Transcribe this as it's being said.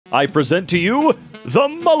I present to you the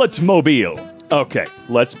Mullet-mobile. Okay,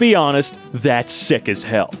 let's be honest, that's sick as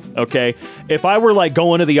hell, okay? If I were, like,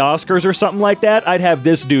 going to the Oscars or something like that, I'd have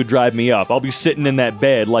this dude drive me up. I'll be sitting in that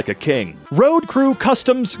bed like a king. Road Crew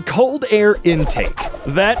Customs Cold Air Intake.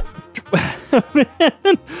 That...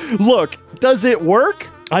 Man, look, does it work?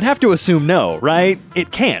 I'd have to assume no, right?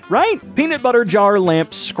 It can't, right? Peanut butter jar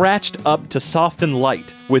lamp scratched up to soften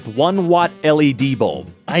light with 1-watt LED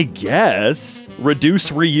bulb. I guess. Reduce,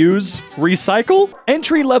 reuse, recycle?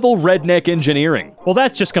 Entry-level Redneckengineering. Well,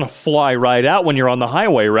 that's just gonna fly right out when you're on the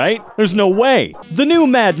highway, right? There's no way. The new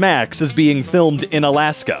Mad Max is being filmed in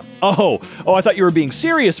Alaska. Oh, I thought you were being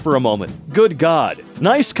serious for a moment. Good God.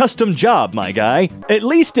 Nice custom job, my guy. At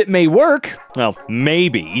least it may work. Well,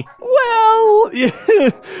 maybe. Well,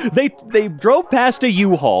 they drove past a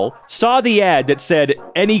U-Haul, saw the ad that said,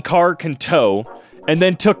 any car can tow, and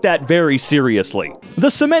then took that very seriously.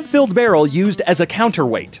 The cement-filled barrel used as a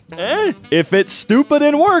counterweight. If it's stupid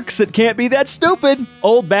and works, it can't be that stupid.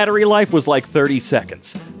 Old battery life was like 30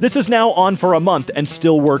 seconds. This is now on for a month and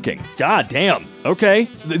still working. God damn. Okay.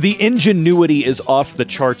 The ingenuity is off the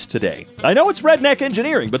charts today. I know it's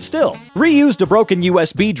Redneckengineering, but still. Reused a broken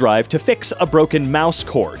USB drive to fix a broken mouse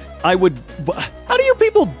cord. How do you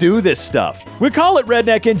people do this stuff? We call it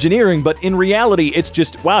Redneckengineering, but in reality, it's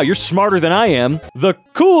just, wow, you're smarter than I am. The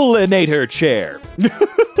Coolinator chair.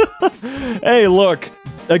 Hey, look.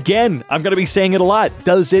 Again, I'm gonna be saying it a lot.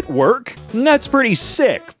 Does it work? That's pretty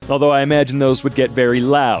sick. Although I imagine those would get very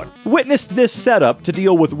loud. Witnessed this setup to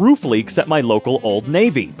deal with roof leaks at my local Old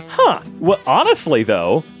Navy. Huh. Well, honestly,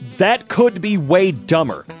 though, that could be way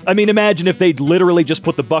dumber. I mean, imagine if they'd literally just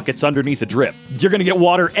put the buckets underneath a drip. You're gonna get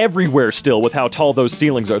water everywhere still with how tall those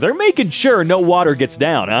ceilings are. They're making sure no water gets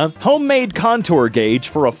down, huh? Homemade contour gauge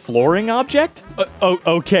for a flooring object?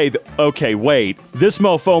 Okay, wait. This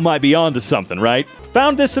mofo might be onto something, right?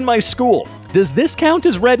 Found this in my school. Does this count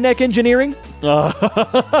as Redneckengineering?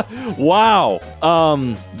 Wow.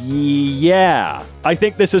 Yeah. I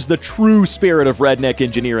think this is the true spirit of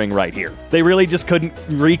Redneckengineering right here. They really just couldn't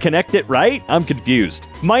reconnect it, right? I'm confused.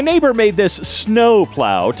 My neighbor made this snow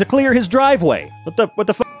plow to clear his driveway. What the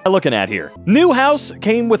f am I looking at here? New house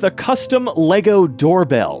came with a custom Lego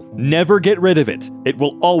doorbell. Never get rid of it. It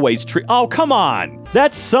will always oh, come on.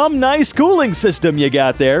 That's some nice cooling system you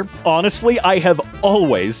got there. Honestly, I have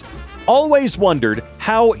always wondered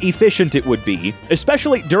how efficient it would be,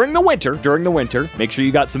 especially during the winter. Make sure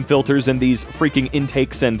you got some filters in these freaking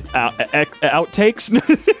intakes and outtakes.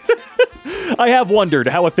 I have wondered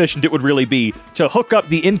how efficient it would really be to hook up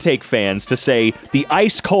the intake fans to, say, the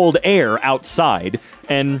ice-cold air outside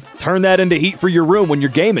and turn that into heat for your room when you're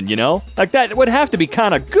gaming, you know? Like, that would have to be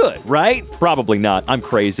kind of good, right? Probably not. I'm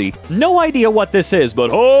crazy. No idea what this is, but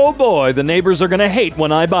oh boy, the neighbors are gonna hate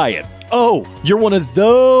when I buy it. Oh, you're one of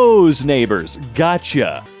those neighbors.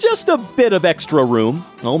 Gotcha. Just a bit of extra room.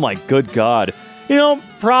 Oh my good God. You know,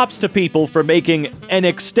 props to people for making an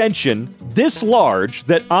extension this large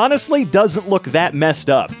that honestly doesn't look that messed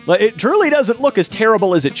up. It truly doesn't look as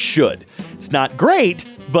terrible as it should. It's not great,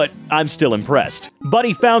 but I'm still impressed.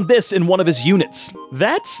 Buddy found this in one of his units.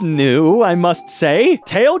 That's new, I must say.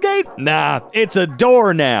 Tailgate? Nah, it's a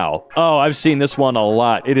door now. Oh, I've seen this one a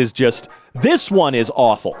lot. It is just... This one is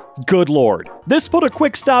awful. Good Lord. This put a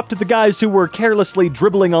quick stop to the guys who were carelessly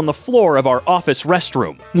dribbling on the floor of our office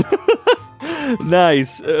restroom.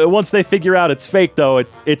 Nice. Once they figure out it's fake, though,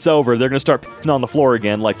 it's over. They're gonna start pissing on the floor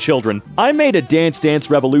again like children. I made a Dance Dance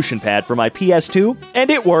Revolution pad for my PS2, and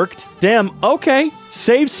it worked. Damn, okay.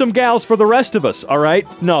 Save some gals for the rest of us, all right?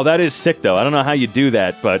 No, that is sick, though. I don't know how you do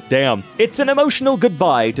that, but damn. It's an emotional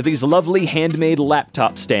goodbye to these lovely handmade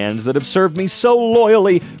laptop stands that have served me so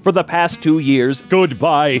loyally for the past 2 years.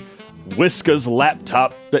 Goodbye, Whiska's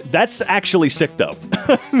laptop. That's actually sick, though.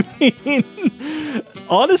 I mean...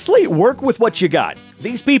 Honestly, work with what you got.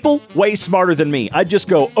 These people, way smarter than me. I'd just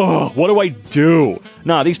go, oh, what do I do?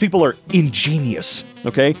 Nah, these people are ingenious,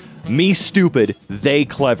 okay? Me stupid, they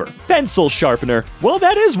clever. Pencil sharpener. Well,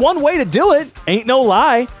 that is one way to do it. Ain't no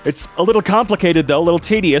lie. It's a little complicated, though, a little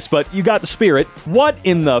tedious, but you got the spirit. What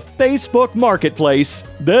in the Facebook marketplace?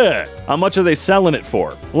 Duh. How much are they selling it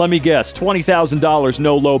for? Let me guess, $20,000,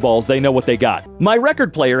 no lowballs, they know what they got. My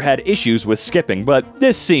record player had issues with skipping, but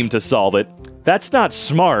this seemed to solve it. That's not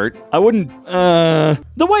smart. I wouldn't,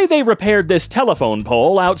 The way they repaired this telephone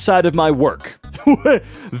pole outside of my work.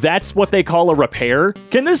 That's what they call a repair?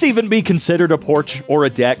 Can this even be considered a porch or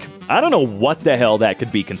a deck? I don't know what the hell that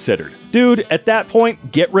could be considered. Dude, at that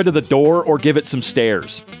point, get rid of the door or give it some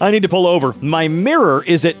stairs. I need to pull over. My mirror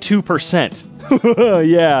is at 2%.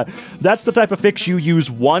 Yeah, that's the type of fix you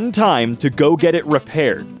use one time to go get it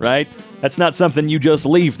repaired, right? That's not something you just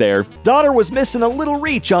leave there. Daughter was missing a little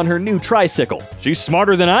reach on her new tricycle. She's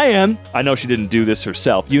smarter than I am. I know she didn't do this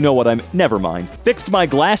herself. You know what never mind. Fixed my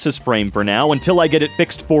glasses frame for now until I get it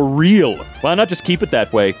fixed for real. Why not just keep it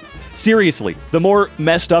that way? Seriously, the more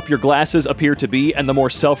messed up your glasses appear to be and the more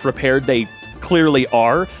self-repaired they clearly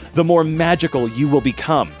are, the more magical you will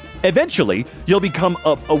become. Eventually, you'll become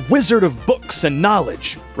a wizard of books and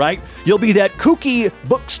knowledge, right? You'll be that kooky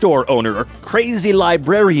bookstore owner or crazy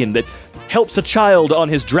librarian that helps a child on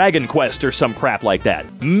his dragon quest or some crap like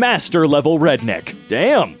that. Master level redneck.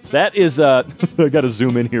 Damn, that is, I gotta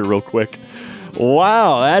zoom in here real quick.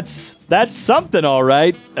 Wow, that's something, all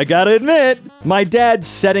right. I gotta admit. My dad's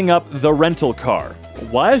setting up the rental car.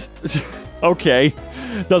 What? Okay.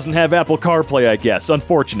 Doesn't have Apple CarPlay, I guess.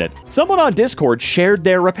 Unfortunate. Someone on Discord shared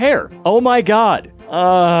their repair. Oh my god.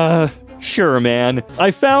 Sure, man.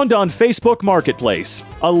 I found on Facebook Marketplace.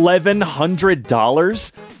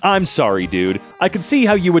 $1,100? I'm sorry, dude. I can see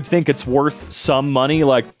how you would think it's worth some money,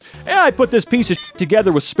 like, I put this piece of shit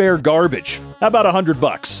together with spare garbage. How about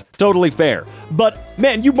 $100? Totally fair. But,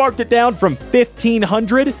 man, you marked it down from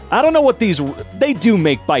 $1,500? I don't know what they do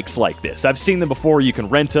make bikes like this. I've seen them before. You can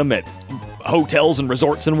rent them at hotels and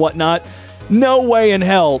resorts and whatnot. No way in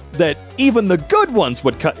hell that even the good ones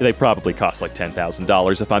would they probably cost like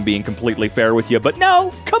 $10,000 if I'm being completely fair with you, but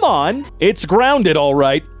no, come on. It's grounded, all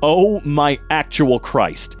right. Oh my actual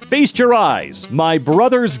Christ. Feast your eyes. My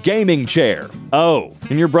brother's gaming chair. Oh,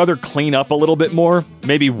 can your brother clean up a little bit more?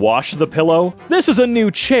 Maybe wash the pillow? This is a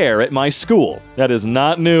new chair at my school. That is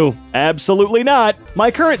not new. Absolutely not.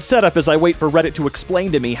 My current setup is I wait for Reddit to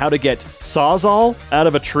explain to me how to get Sawzall out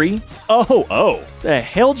of a tree. Oh, the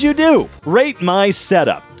hell'd you do? Rate my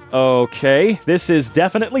setup. Okay, this is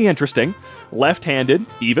definitely interesting. Left-handed,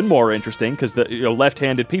 even more interesting, because the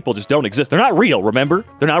left-handed people just don't exist. They're not real, remember?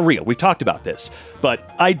 They're not real. We've talked about this.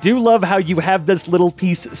 But I do love how you have this little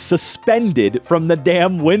piece suspended from the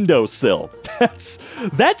damn windowsill.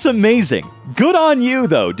 That's amazing. Good on you,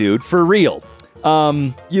 though, dude, for real.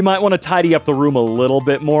 You might want to tidy up the room a little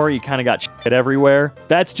bit more. You kind of got shit everywhere.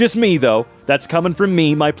 That's just me, though. That's coming from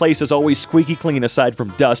me. My place is always squeaky clean aside from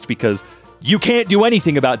dust because you can't do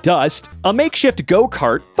anything about dust. A makeshift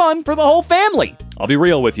go-kart, fun for the whole family. I'll be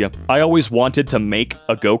real with you. I always wanted to make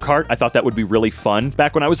a go-kart. I thought that would be really fun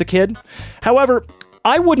back when I was a kid. However,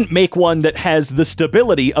 I wouldn't make one that has the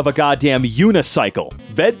stability of a goddamn unicycle.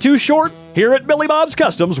 Bed too short? Here at Billy Bob's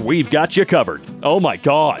Customs, we've got you covered. Oh my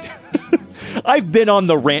god. I've been on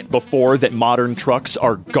the rant before that modern trucks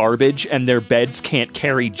are garbage and their beds can't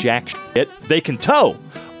carry jack shit. They can tow.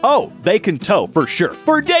 Oh, they can tow, for sure.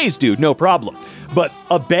 For days, dude, no problem. But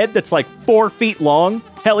a bed that's like 4 feet long,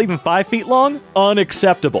 hell, even 5 feet long?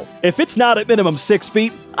 Unacceptable. If it's not at minimum 6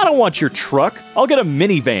 feet, I don't want your truck. I'll get a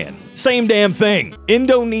minivan. Same damn thing.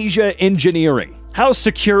 Engineering. How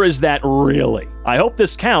secure is that really? I hope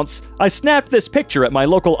this counts. I snapped this picture at my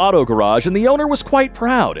local auto garage and the owner was quite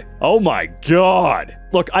proud. Oh my god.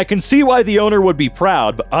 Look, I can see why the owner would be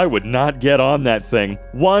proud, but I would not get on that thing.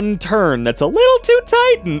 One turn that's a little too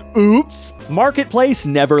tight and oops. Marketplace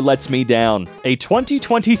never lets me down. A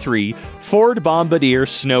 2023 Ford Bombardier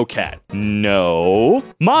Snowcat. No.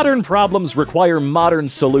 Modern problems require modern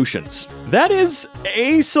solutions. That is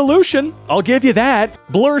a solution. I'll give you that.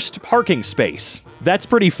 Blurst parking space. That's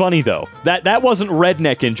pretty funny, though. That wasn't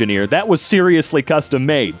Redneckengineer. That was seriously custom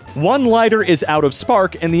made. One lighter is out of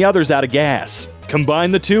spark and the other's out of gas.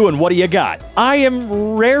 Combine the two and what do you got? I am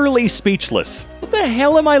rarely speechless. What the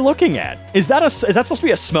hell am I looking at? Is that supposed to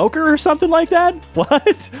be a smoker or something like that?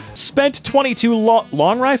 What? Spent 22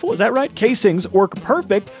 long rifle, is that right? Casings work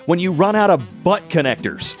perfect when you run out of butt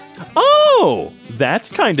connectors. Oh,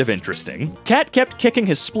 that's kind of interesting. Cat kept kicking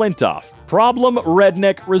his splint off. Problem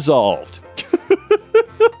redneck resolved.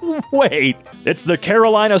 Wait, it's the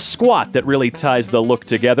Carolina squat that really ties the look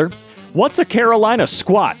together. What's a Carolina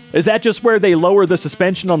squat? Is that just where they lower the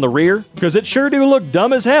suspension on the rear? Because it sure do look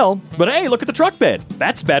dumb as hell. But hey, look at the truck bed.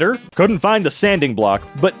 That's better. Couldn't find the sanding block,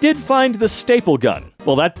 but did find the staple gun.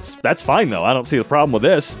 Well, that's fine though. I don't see the problem with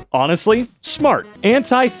this. Honestly, smart.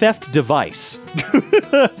 Anti-theft device.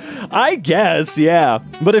 I guess, yeah.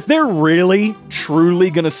 But if they're really, truly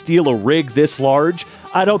gonna steal a rig this large,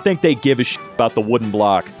 I don't think they give a shit about the wooden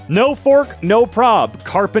block. No fork, no prob.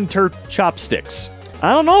 Carpenter chopsticks.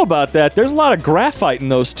 I don't know about that. There's a lot of graphite in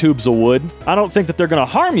those tubes of wood. I don't think that they're gonna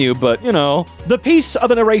harm you, but, you know. The piece of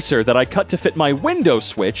an eraser that I cut to fit my window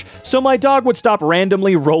switch so my dog would stop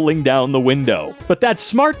randomly rolling down the window. But that's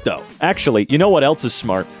smart, though. Actually, you know what else is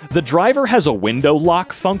smart? The driver has a window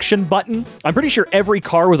lock function button. I'm pretty sure every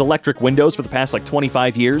car with electric windows for the past, like,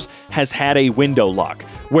 25 years has had a window lock,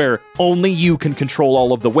 where only you can control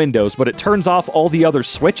all of the windows, but it turns off all the other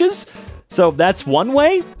switches? So that's one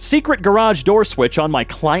way? Secret garage door switch on my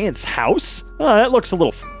client's house? Oh, that looks a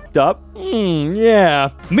little f***ed up.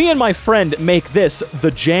 Yeah. Me and my friend make this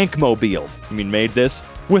the Jankmobile. I mean, made this?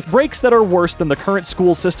 With brakes that are worse than the current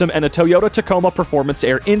school system and a Toyota Tacoma Performance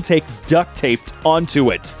Air intake duct taped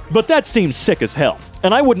onto it. But that seems sick as hell,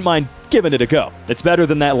 and I wouldn't mind giving it a go. It's better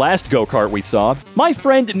than that last go-kart we saw. My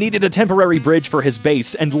friend needed a temporary bridge for his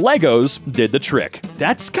base, and Legos did the trick.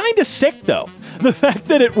 That's kinda sick, though. The fact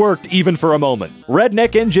that it worked even for a moment.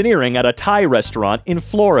 Redneckengineering at a Thai restaurant in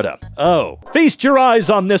Florida. Oh, feast your eyes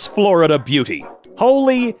on this Florida beauty.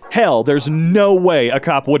 Holy hell, there's no way a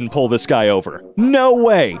cop wouldn't pull this guy over. No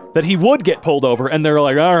way that he would get pulled over and they're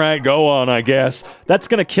like, all right, go on, I guess. That's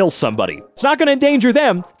gonna kill somebody. It's not gonna endanger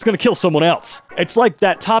them, it's gonna kill someone else. It's like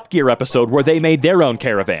that Top Gear episode where they made their own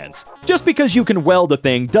caravans. Just because you can weld a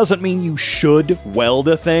thing doesn't mean you should weld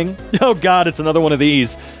a thing. Oh god, it's another one of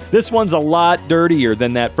these. This one's a lot dirtier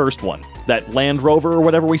than that first one. That Land Rover or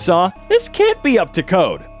whatever we saw. This can't be up to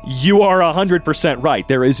code. You are 100% right.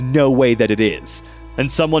 There is no way that it is. And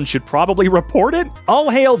someone should probably report it? All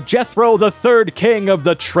hail Jethro, the third king of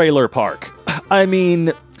the trailer park. I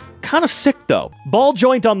mean, kind of sick though. Ball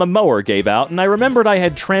joint on the mower gave out, and I remembered I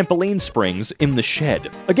had trampoline springs in the shed.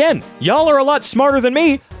 Again, y'all are a lot smarter than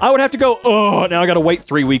me. I would have to go, oh, now I gotta wait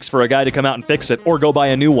 3 weeks for a guy to come out and fix it, or go buy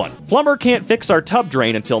a new one. Plumber can't fix our tub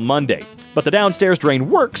drain until Monday. But the downstairs drain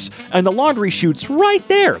works, and the laundry chute's right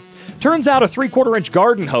there. Turns out a 3/4-inch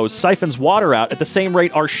garden hose siphons water out at the same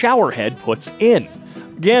rate our shower head puts in.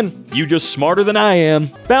 Again, you just smarter than I am.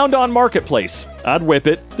 Found on Marketplace. I'd whip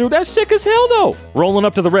it. Dude, that's sick as hell, though. Rolling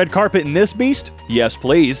up to the red carpet in this beast? Yes,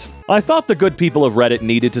 please. I thought the good people of Reddit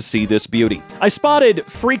needed to see this beauty. I spotted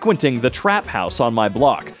frequenting the trap house on my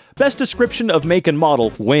block. Best description of make and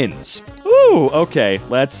model wins. Ooh, okay.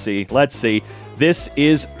 Let's see. This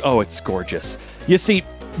is... oh, it's gorgeous. You see...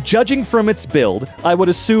 judging from its build, I would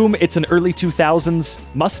assume it's an early 2000s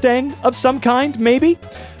Mustang of some kind, maybe?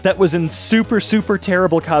 That was in super, super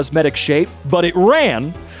terrible cosmetic shape, but it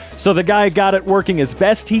ran, so the guy got it working as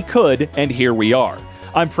best he could, and here we are.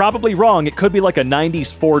 I'm probably wrong, it could be like a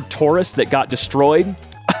 90s Ford Taurus that got destroyed.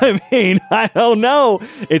 I mean, I don't know.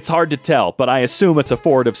 It's hard to tell, but I assume it's a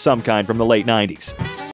Ford of some kind from the late 90s.